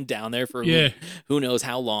been down there for who knows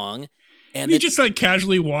how long. And he just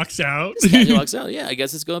casually walks out. Yeah, I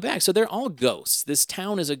guess it's going back. So they're all ghosts. This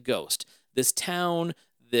town is a ghost. This town,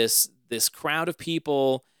 this crowd of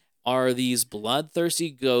people are these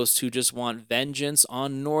bloodthirsty ghosts who just want vengeance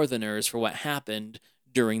on Northerners for what happened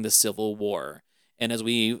during the Civil War. And as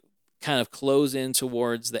we kind of close in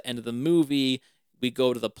towards the end of the movie, we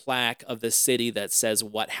go to the plaque of the city that says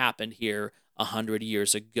what happened here 100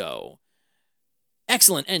 years ago.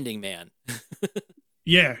 Excellent ending, man.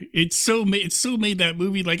 Yeah, it's so made that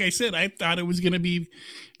movie. Like I said, I thought it was going to be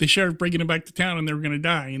the sheriff bringing him back to town and they were going to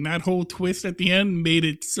die. And that whole twist at the end made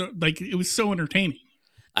it so, it was so entertaining.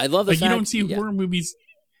 I love the fact you don't see horror movies.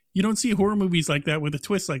 You don't see horror movies like that with a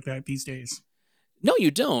twist like that these days. No,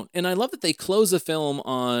 you don't. And I love that they close the film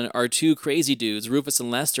on our two crazy dudes, Rufus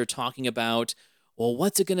and Lester, talking about, well,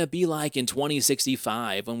 what's it going to be like in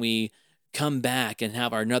 2065 when we come back and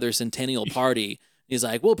have our another centennial party? He's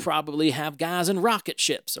like, we'll probably have guys in rocket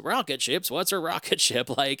ships. Rocket ships? What's a rocket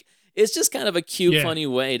ship? It's just kind of a cute, funny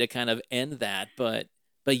way to kind of end that. But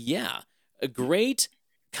yeah, a great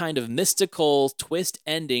kind of mystical twist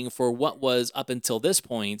ending for what was, up until this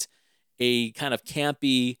point, a kind of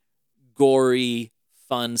campy, gory,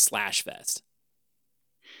 fun slash fest.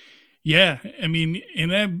 Yeah, I mean,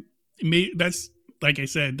 and that's like I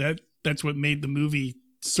said, that's what made the movie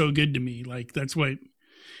so good to me. That's what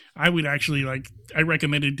I would actually I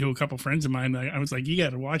recommended to a couple friends of mine. I was like, you got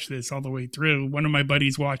to watch this all the way through. One of my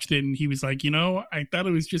buddies watched it and he was like, I thought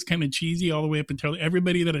it was just kind of cheesy all the way up until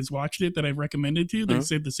everybody that has watched it that I've recommended to, they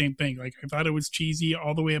said the same thing. I thought it was cheesy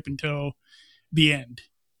all the way up until the end.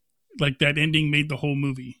 That ending made the whole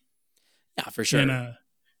movie. Yeah, for sure. And,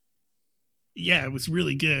 yeah, it was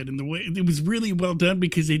really good. And the way it was really well done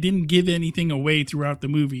because they didn't give anything away throughout the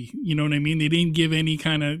movie. You know what I mean? They didn't give any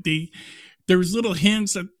kind of, there was little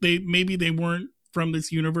hints that maybe they weren't from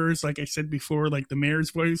this universe. Like I said before, the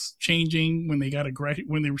mayor's voice changing when they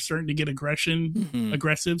were starting to get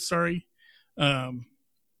aggressive. Sorry. You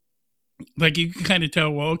can kind of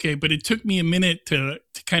tell, well, okay, but it took me a minute to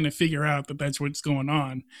kind of figure out that that's what's going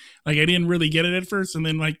on. I didn't really get it at first. And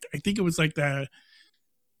then I think it was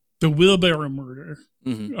the the wheelbarrow murder,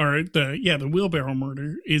 Mm-hmm. or the wheelbarrow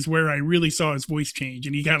murder is where I really saw his voice change,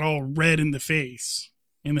 and he got all red in the face.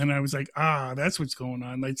 And then I was like, that's what's going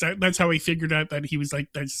on. Like that's how I figured out that he was like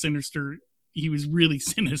that sinister. He was really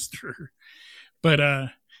sinister. But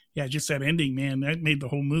just that ending, man, that made the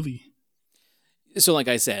whole movie. So like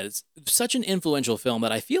I said, it's such an influential film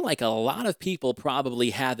that I feel like a lot of people probably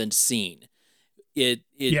haven't seen. It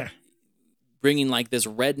bringing like this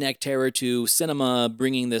redneck terror to cinema,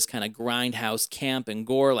 bringing this kind of grindhouse camp and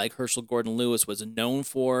gore like Herschell Gordon Lewis was known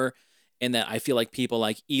for, and that I feel like people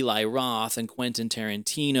like Eli Roth and Quentin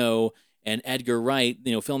Tarantino and Edgar Wright,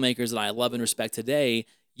 filmmakers that I love and respect today,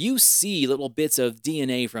 you see little bits of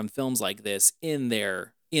DNA from films like this in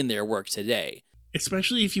their work today.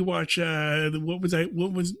 Especially if you watch what was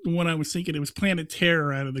the one I was thinking? It was Planet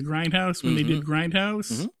Terror out of the Grindhouse when they did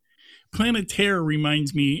Grindhouse. Mm-hmm. Planet Terror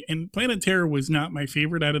reminds me, and Planet Terror was not my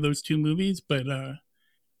favorite out of those two movies, but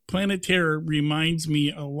Planet Terror reminds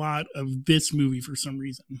me a lot of this movie for some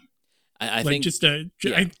reason. I think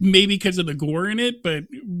maybe because of the gore in it, but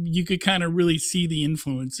you could kind of really see the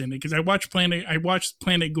influence in it. Because I watched Planet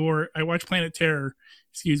Terror,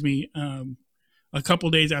 a couple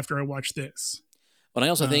days after I watched this. But I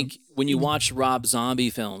also think when you watch Rob Zombie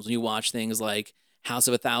films, when you watch things like House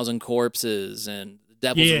of a Thousand Corpses and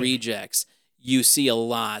Devil's Rejects, you see a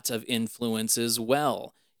lot of influence as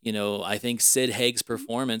well. I think Sid Haig's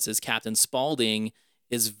performance as Captain Spaulding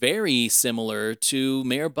is very similar to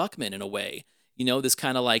Mayor Buckman in a way. This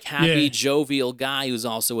kind of like happy, jovial guy who's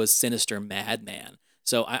also a sinister madman.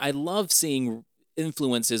 So I love seeing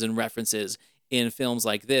influences and references in films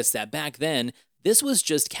like this, that back then, this was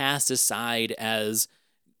just cast aside as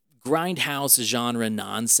grindhouse genre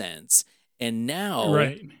nonsense. And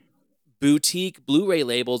now boutique Blu-ray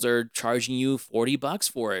labels are charging you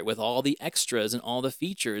 $40 for it with all the extras and all the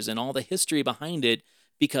features and all the history behind it,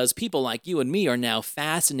 because people like you and me are now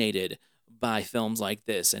fascinated by films like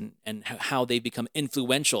this and how they become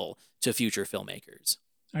influential to future filmmakers.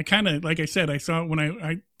 I kind of, like I said, I saw it when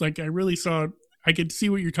I really saw it. I could see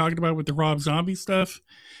what you're talking about with the Rob Zombie stuff.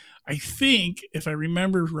 I think, if I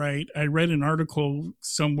remember right, I read an article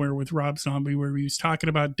somewhere with Rob Zombie where he was talking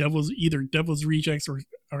about either Devil's Rejects or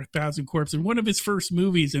A Thousand Corpses. One of his first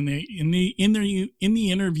movies in the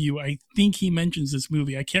interview, I think he mentions this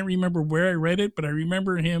movie. I can't remember where I read it, but I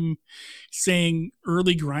remember him saying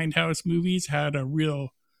early Grindhouse movies had a real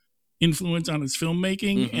influence on his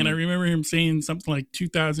filmmaking. And I remember him saying something like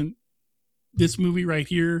 2000, this movie right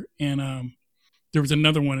here, and there was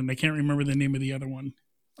another one, and I can't remember the name of the other one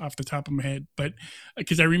off the top of my head, but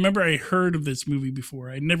because I remember I heard of this movie before.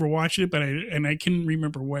 I never watched it, but I couldn't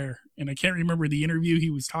remember where, and I can't remember the interview he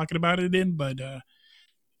was talking about it in, but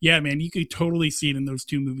man, you could totally see it in those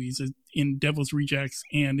two movies, in Devil's Rejects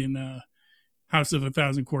and in House of a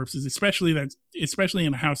Thousand Corpses, especially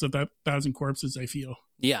in House of a Thousand Corpses, I feel.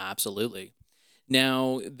 Yeah, absolutely.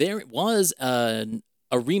 Now, there was a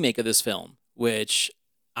remake of this film, which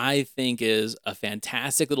I think is a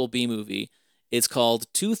fantastic little B movie. It's called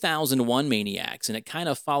 2001 Maniacs, and it kind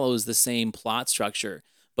of follows the same plot structure,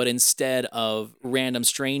 but instead of random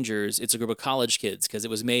strangers, it's a group of college kids, because it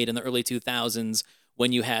was made in the early 2000s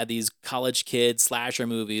when you had these college kid slasher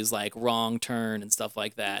movies like Wrong Turn and stuff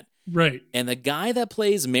like that. Right. And the guy that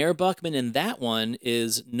plays Mayor Buckman in that one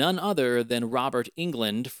is none other than Robert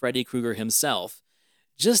Englund, Freddy Krueger himself,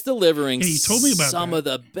 just delivering some of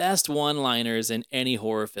the best one-liners in any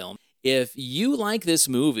horror film. If you like this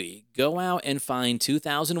movie, go out and find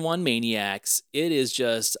 2001 Maniacs. It is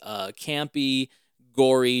just a campy,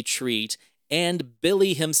 gory treat. And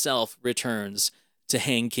Billy himself returns to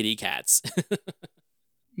hang kitty cats.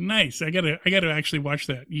 Nice. I gotta actually watch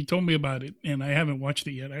that. You told me about it, and I haven't watched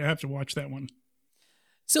it yet. I have to watch that one.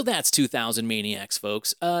 So that's 2000 Maniacs,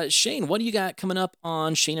 folks. Shane, what do you got coming up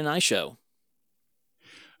on Shane and I Show?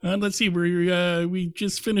 Let's see. We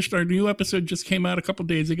just finished our new episode. Just came out a couple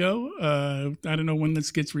days ago. I don't know when this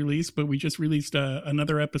gets released, but we just released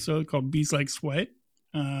another episode called Bees Like Sweat.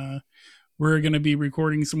 We're going to be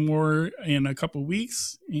recording some more in a couple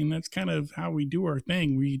weeks, and that's kind of how we do our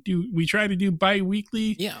thing. We try to do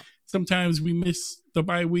bi-weekly. Yeah. Sometimes we miss the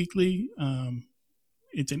bi-weekly.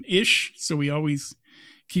 It's an ish, so we always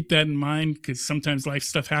keep that in mind because sometimes life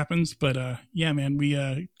stuff happens. But man,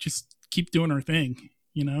 we just keep doing our thing.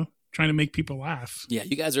 Trying to make people laugh. Yeah,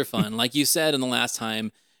 you guys are fun. Like you said in the last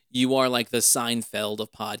time, you are like the Seinfeld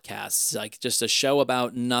of podcasts, like just a show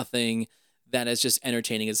about nothing that is just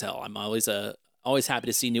entertaining as hell. I'm always happy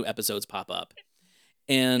to see new episodes pop up.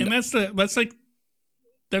 And that's like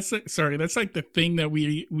that's like the thing that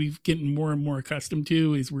we've getting more and more accustomed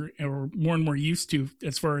to is we're more and more used to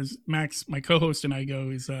as far as Max, my co-host, and I go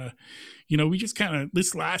is, we just kind of,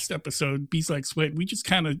 this last episode, Bees Like Sweat, we just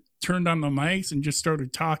kind of turned on the mics and just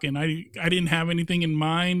started talking. I didn't have anything in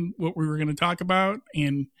mind what we were going to talk about.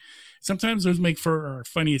 And sometimes those make for our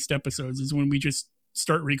funniest episodes is when we just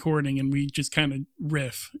start recording and we just kind of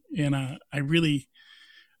riff. And I really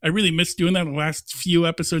miss doing that. The last few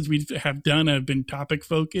episodes we have done have been topic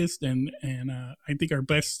focused, and I think our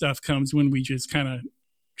best stuff comes when we just kind of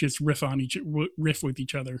just riff with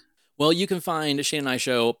each other. Well, you can find Shane and I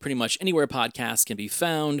Show pretty much anywhere podcasts can be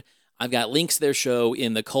found. I've got links to their show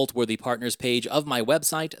in the CultWorthy Partners page of my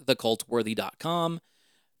website, thecultworthy.com.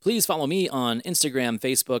 Please follow me on Instagram,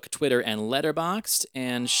 Facebook, Twitter, and Letterboxd.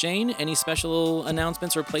 And Shane, any special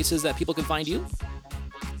announcements or places that people can find you?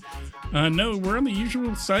 No, we're on the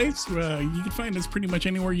usual sites. You can find us pretty much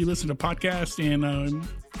anywhere you listen to podcasts, and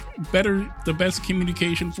the best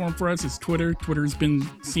communication form for us is Twitter. Twitter's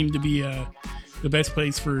seemed to be the best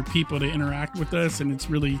place for people to interact with us, and it's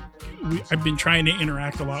really, I've been trying to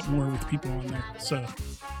interact a lot more with people on there. So,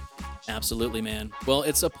 absolutely, man. Well,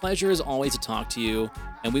 it's a pleasure as always to talk to you,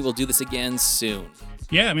 and we will do this again soon.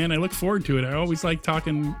 Yeah, man, I look forward to it. I always like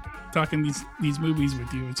talking these movies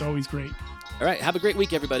with you. It's always great. All right, have a great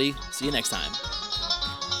week, everybody. See you next time.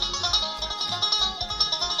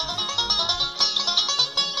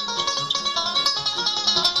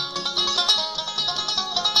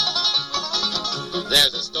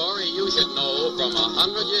 There's a story you should know from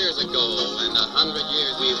 100 years ago, and 100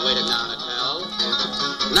 years we've waited now to tell.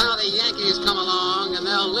 Now the Yankees come along, and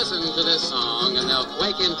they'll listen to this song, and they'll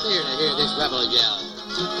quake in fear to hear this rebel yell.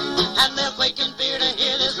 And they'll quake in fear to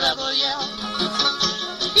hear this